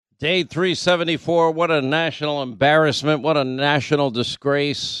Day 374, what a national embarrassment, what a national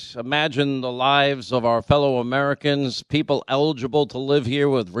disgrace. Imagine the lives of our fellow Americans, people eligible to live here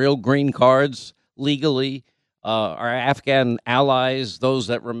with real green cards legally, our Afghan allies, those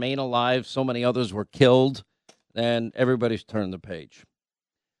that remain alive. So many others were killed, and everybody's turned the page.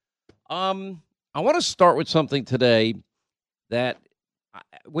 I want to start with something today that,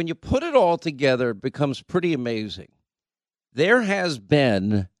 when you put it all together, it becomes pretty amazing. There has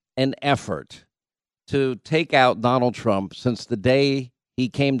been an effort to take out Donald Trump since the day he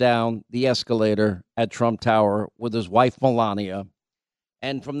came down the escalator at Trump Tower with his wife, Melania.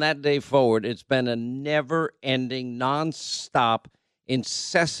 And from that day forward, it's been a never-ending, nonstop,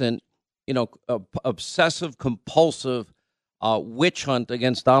 incessant, obsessive, compulsive witch hunt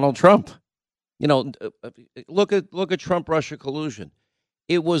against Donald Trump. Look at Trump-Russia collusion.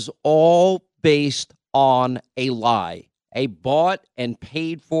 It was all based on a lie. A bought and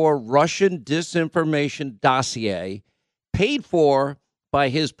paid for Russian disinformation dossier paid for by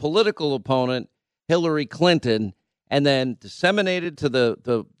his political opponent, Hillary Clinton, and then disseminated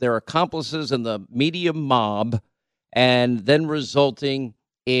to their accomplices in the media mob, and then resulting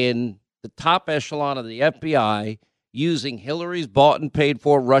in the top echelon of the FBI using Hillary's bought and paid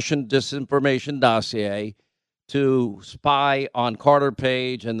for Russian disinformation dossier to spy on Carter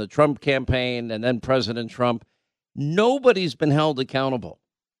Page and the Trump campaign and then President Trump. Nobody's been held accountable.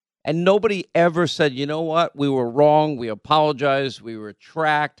 And nobody ever said, you know what, we were wrong, we apologize, we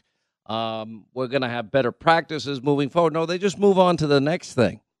retract, we're going to have better practices moving forward. No, they just move on to the next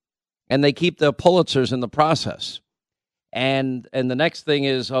thing. And they keep their Pulitzers in the process. And the next thing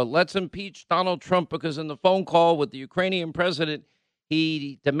is, let's impeach Donald Trump because in the phone call with the Ukrainian president,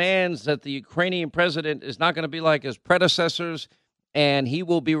 he demands that the Ukrainian president is not going to be like his predecessors, and he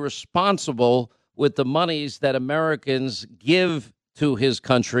will be responsible with the monies that Americans give to his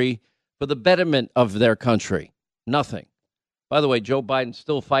country for the betterment of their country. Nothing. By the way, Joe Biden's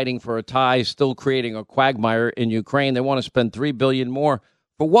still fighting for a tie, still creating a quagmire in Ukraine. They want to spend $3 billion more.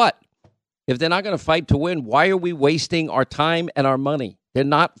 For what? If they're not going to fight to win, why are we wasting our time and our money? They're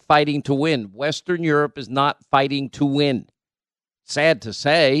not fighting to win. Western Europe is not fighting to win. Sad to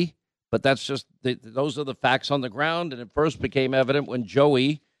say, but that's just those are the facts on the ground. And it first became evident when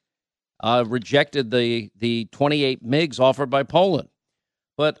Joey rejected the 28 MiGs offered by Poland.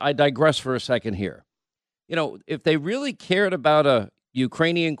 But I digress for a second here. If they really cared about a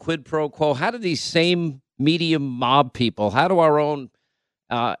Ukrainian quid pro quo, how do these same media mob people, how do our own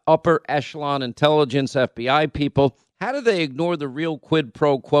upper echelon intelligence FBI people, how do they ignore the real quid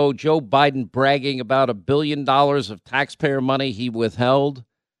pro quo? Joe Biden bragging about $1 billion of taxpayer money he withheld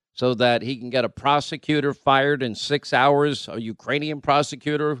so that he can get a prosecutor fired in 6 hours, a Ukrainian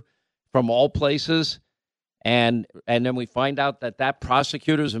prosecutor from all places, and then we find out that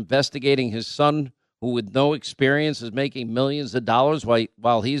prosecutor is investigating his son, who with no experience is making millions of dollars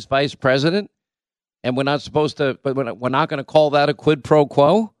while he's vice president, and we're not supposed to, but we're not going to call that a quid pro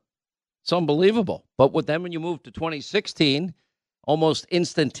quo. It's unbelievable. But then when you move to 2016, almost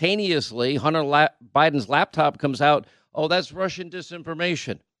instantaneously, Hunter Biden's laptop comes out. Oh, that's Russian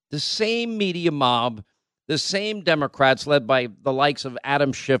disinformation. The same media mob. The same Democrats led by the likes of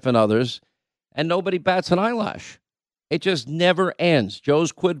Adam Schiff and others, and nobody bats an eyelash. It just never ends.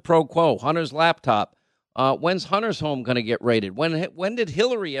 Joe's quid pro quo, Hunter's laptop. When's Hunter's home going to get raided? When did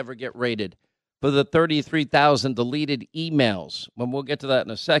Hillary ever get raided for the 33,000 deleted emails? We'll get to that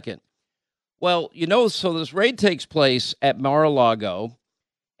in a second. Well, so this raid takes place at Mar-a-Lago,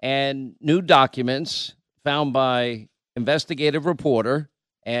 and new documents found by investigative reporter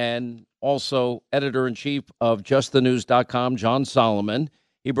and also editor-in-chief of JustTheNews.com, John Solomon.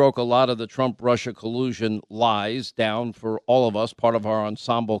 He broke a lot of the Trump-Russia collusion lies down for all of us, part of our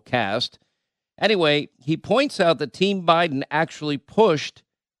ensemble cast. Anyway, he points out that Team Biden actually pushed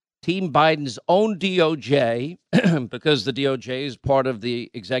Team Biden's own DOJ, because the DOJ is part of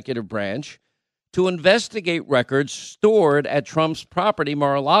the executive branch, to investigate records stored at Trump's property,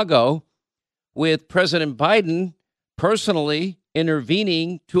 Mar-a-Lago, with President Biden personally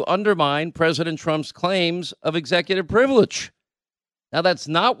intervening to undermine President Trump's claims of executive privilege. Now, that's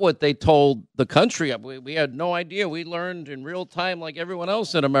not what they told the country. We had no idea. We learned in real time like everyone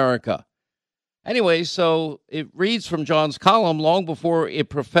else in America. Anyway, so it reads from John's column, long before it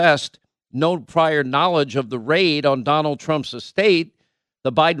professed no prior knowledge of the raid on Donald Trump's estate,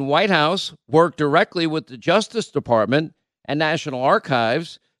 the Biden White House worked directly with the Justice Department and National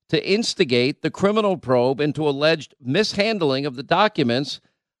Archives to instigate the criminal probe into alleged mishandling of the documents,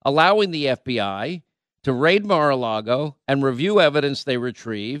 allowing the FBI to raid Mar-a-Lago and review evidence they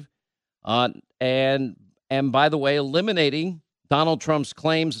retrieve, and by the way, eliminating Donald Trump's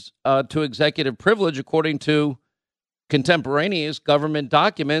claims to executive privilege, according to contemporaneous government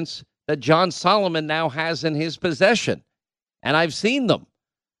documents that John Solomon now has in his possession. And I've seen them.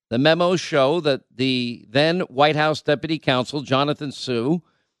 The memos show that the then White House Deputy Counsel, Jonathan Su,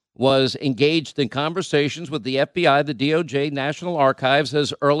 was engaged in conversations with the FBI, the DOJ, National Archives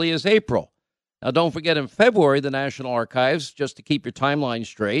as early as April. Now, don't forget, in February, the National Archives, just to keep your timeline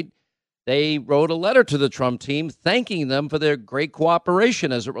straight, they wrote a letter to the Trump team thanking them for their great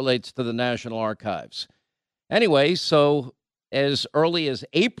cooperation as it relates to the National Archives. Anyway, so as early as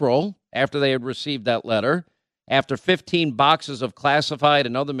April, after they had received that letter, after 15 boxes of classified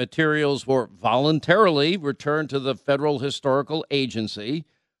and other materials were voluntarily returned to the Federal Historical Agency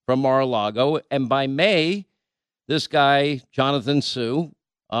from Mar-a-Lago, and by May, this guy, Jonathan Su,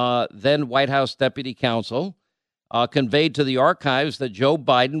 then White House Deputy Counsel, conveyed to the archives that Joe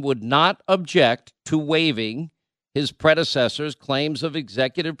Biden would not object to waiving his predecessor's claims of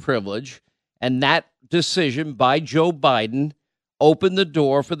executive privilege, and that decision by Joe Biden opened the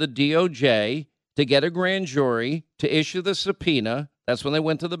door for the DOJ to get a grand jury to issue the subpoena. That's when they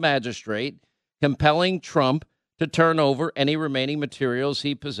went to the magistrate, compelling Trump to turn over any remaining materials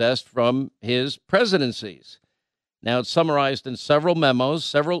he possessed from his presidencies. Now, it's summarized in several memos,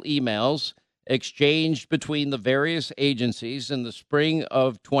 several emails exchanged between the various agencies in the spring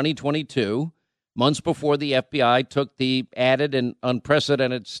of 2022, months before the FBI took the added and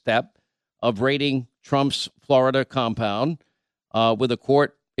unprecedented step of raiding Trump's Florida compound with a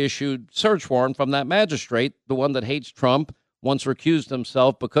court-issued search warrant from that magistrate, the one that hates Trump, once recused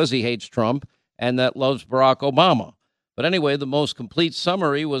himself because he hates Trump, and that loves Barack Obama. But anyway, the most complete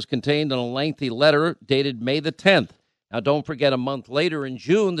summary was contained in a lengthy letter dated May the 10th. Now, don't forget, a month later in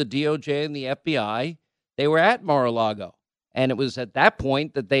June, the DOJ and the FBI, they were at Mar-a-Lago. And it was at that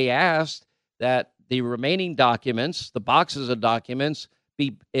point that they asked that the remaining documents, the boxes of documents,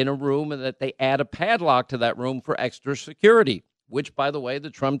 be in a room and that they add a padlock to that room for extra security, which, by the way, the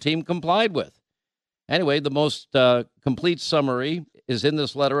Trump team complied with. Anyway, the most complete summary is in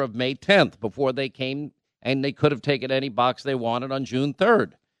this letter of May 10th, before they came, and they could have taken any box they wanted on June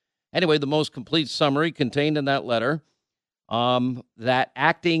 3rd. Anyway, the most complete summary contained in that letter, that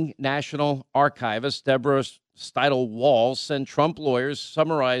acting National Archivist Deborah Steidel-Wall sent Trump lawyers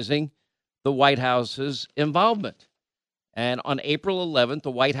summarizing the White House's involvement. And on April 11th,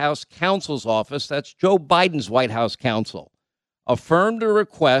 the White House counsel's office, that's Joe Biden's White House counsel, affirmed a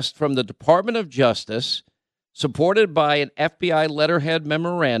request from the Department of Justice, supported by an FBI letterhead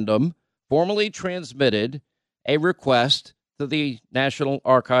memorandum, formally transmitted a request to the National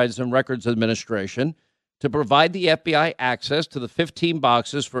Archives and Records Administration to provide the FBI access to the 15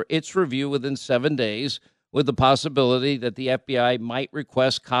 boxes for its review within 7 days, with the possibility that the FBI might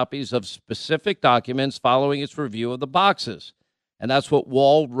request copies of specific documents following its review of the boxes. And that's what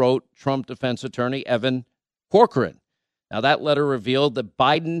Wall wrote Trump defense attorney Evan Corcoran. Now, that letter revealed that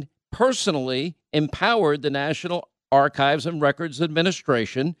Biden personally empowered the National Archives and Records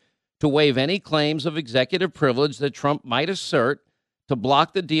Administration to waive any claims of executive privilege that Trump might assert to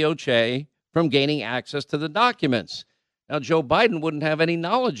block the DOJ from gaining access to the documents. Now, Joe Biden wouldn't have any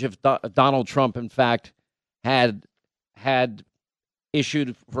knowledge if Donald Trump, in fact, had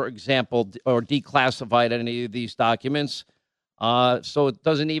issued, for example, or declassified any of these documents. So it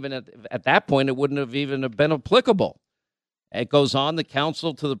doesn't even, at that point, it wouldn't have even been applicable. It goes on, the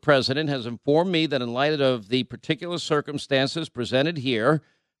counsel to the president has informed me that in light of the particular circumstances presented here,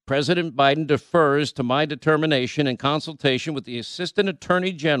 President Biden defers to my determination in consultation with the Assistant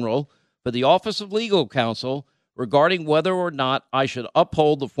Attorney General for the Office of Legal Counsel regarding whether or not I should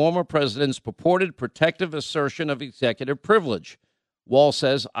uphold the former president's purported protective assertion of executive privilege. Wall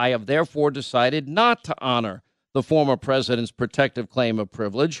says, I have therefore decided not to honor the former president's protective claim of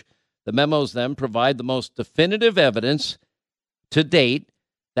privilege. The memos then provide the most definitive evidence to date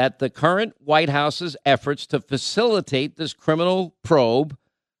that the current White House's efforts to facilitate this criminal probe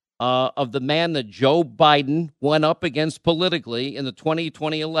of the man that Joe Biden went up against politically in the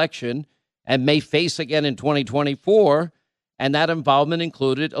 2020 election and may face again in 2024, and that involvement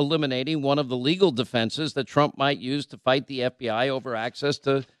included eliminating one of the legal defenses that Trump might use to fight the FBI over access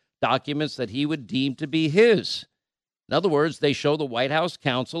to documents that he would deem to be his. In other words, they show the White House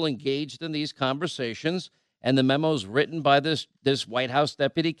counsel engaged in these conversations, and the memos written by this White House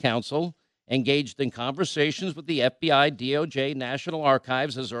deputy counsel engaged in conversations with the FBI, DOJ, National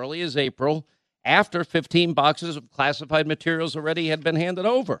Archives as early as April, after 15 boxes of classified materials already had been handed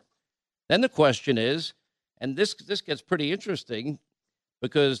over. Then the question is, and this gets pretty interesting,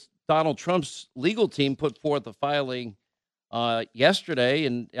 because Donald Trump's legal team put forth a filing yesterday,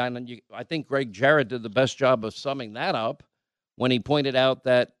 and I think Greg Jarrett did the best job of summing that up, when he pointed out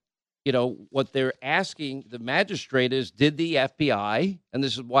that, what they're asking the magistrate is, did the FBI, and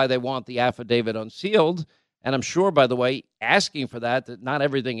this is why they want the affidavit unsealed, and I'm sure, by the way, asking for that not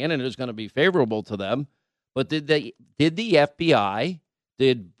everything in it is going to be favorable to them, but did the FBI,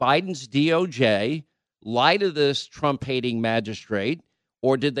 did Biden's DOJ lie to this Trump-hating magistrate,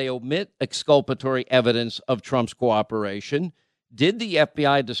 or did they omit exculpatory evidence of Trump's cooperation? Did the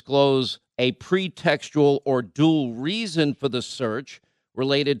FBI disclose a pretextual or dual reason for the search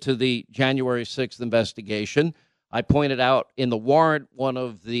related to the January 6th investigation? I pointed out in the warrant, one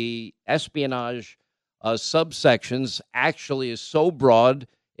of the espionage subsections actually is so broad,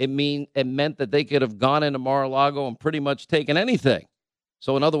 it meant that they could have gone into Mar-a-Lago and pretty much taken anything.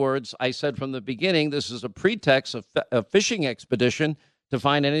 So in other words, I said from the beginning, this is a pretext, a fishing expedition to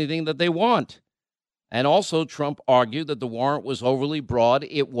find anything that they want. And also, Trump argued that the warrant was overly broad.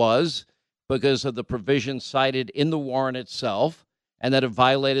 It was, because of the provisions cited in the warrant itself, and that it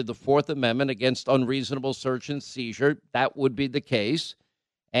violated the Fourth Amendment against unreasonable search and seizure. That would be the case.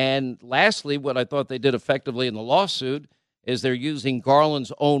 And lastly, what I thought they did effectively in the lawsuit is they're using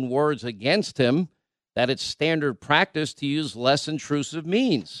Garland's own words against him, that it's standard practice to use less intrusive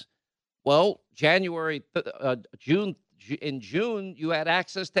means. Well, June, you had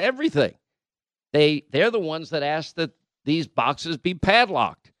access to everything. They're the ones that asked that these boxes be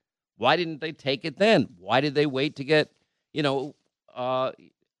padlocked. Why didn't they take it then? Why did they wait to get, an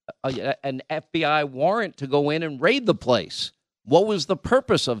FBI warrant to go in and raid the place? What was the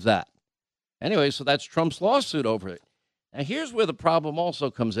purpose of that? Anyway, so that's Trump's lawsuit over it. Now, here's where the problem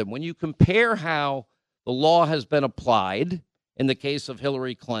also comes in. When you compare how the law has been applied in the case of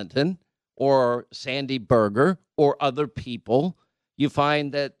Hillary Clinton or Sandy Berger or other people, you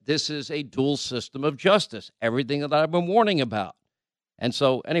find that this is a dual system of justice, everything that I've been warning about. And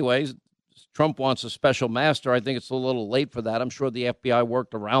so, anyways, Trump wants a special master. I think it's a little late for that. I'm sure the FBI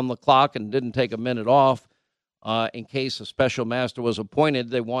worked around the clock and didn't take a minute off in case a special master was appointed.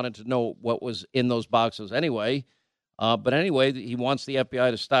 They wanted to know what was in those boxes anyway. But anyway, he wants the FBI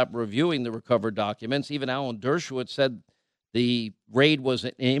to stop reviewing the recovered documents. Even Alan Dershowitz said the raid was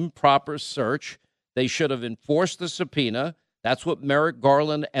an improper search. They should have enforced the subpoena. That's what Merrick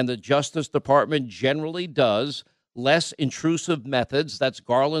Garland and the Justice Department generally does. Less intrusive methods. That's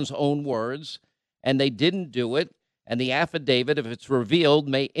Garland's own words. And they didn't do it. And the affidavit, if it's revealed,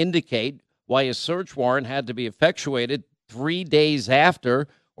 may indicate why a search warrant had to be effectuated 3 days after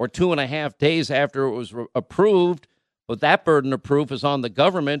or 2.5 days after it was approved. But that burden of proof is on the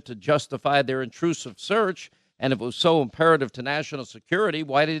government to justify their intrusive search. And if it was so imperative to national security,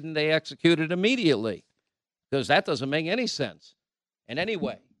 why didn't they execute it immediately? Because that doesn't make any sense in any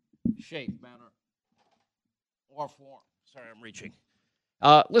way, shape, manner, or form. Sorry, I'm reaching.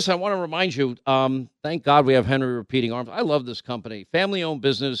 Listen, I want to remind you, thank God we have Henry Repeating Arms. I love this company. Family-owned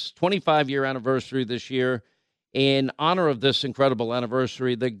business, 25-year anniversary this year. In honor of this incredible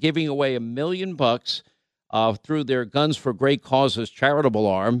anniversary, they're giving away $1 million through their Guns for Great Causes charitable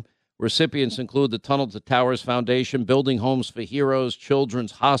arm. Recipients include the Tunnel to Towers Foundation, Building Homes for Heroes,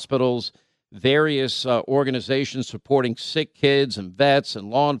 Children's Hospitals, various organizations supporting sick kids and vets and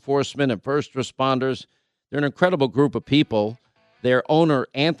law enforcement and first responders. They're an incredible group of people. Their owner,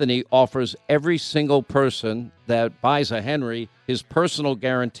 Anthony, offers every single person that buys a Henry his personal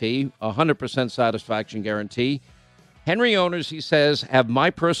guarantee, 100% satisfaction guarantee. Henry owners, he says, have my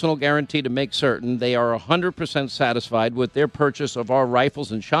personal guarantee to make certain they are 100% satisfied with their purchase of our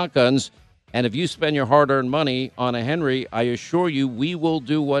rifles and shotguns. And if you spend your hard-earned money on a Henry, I assure you we will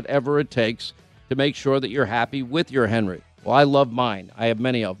do whatever it takes to make sure that you're happy with your Henry. Well, I love mine. I have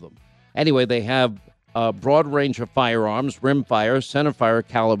many of them. Anyway, they have a broad range of firearms, rimfire, centerfire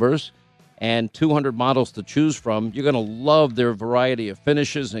calibers, and 200 models to choose from. You're going to love their variety of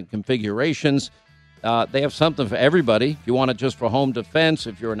finishes and configurations. They have something for everybody. If you want it just for home defense,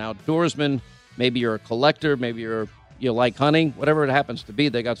 if you're an outdoorsman, maybe you're a collector, maybe you like hunting, whatever it happens to be,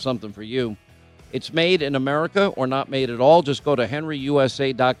 they got something for you. It's made in America or not made at all. Just go to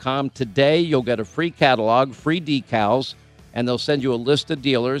henryusa.com. Today, you'll get a free catalog, free decals, and they'll send you a list of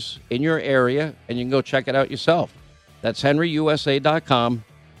dealers in your area, and you can go check it out yourself. That's henryusa.com.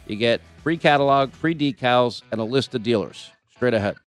 You get free catalog, free decals, and a list of dealers. Straight ahead.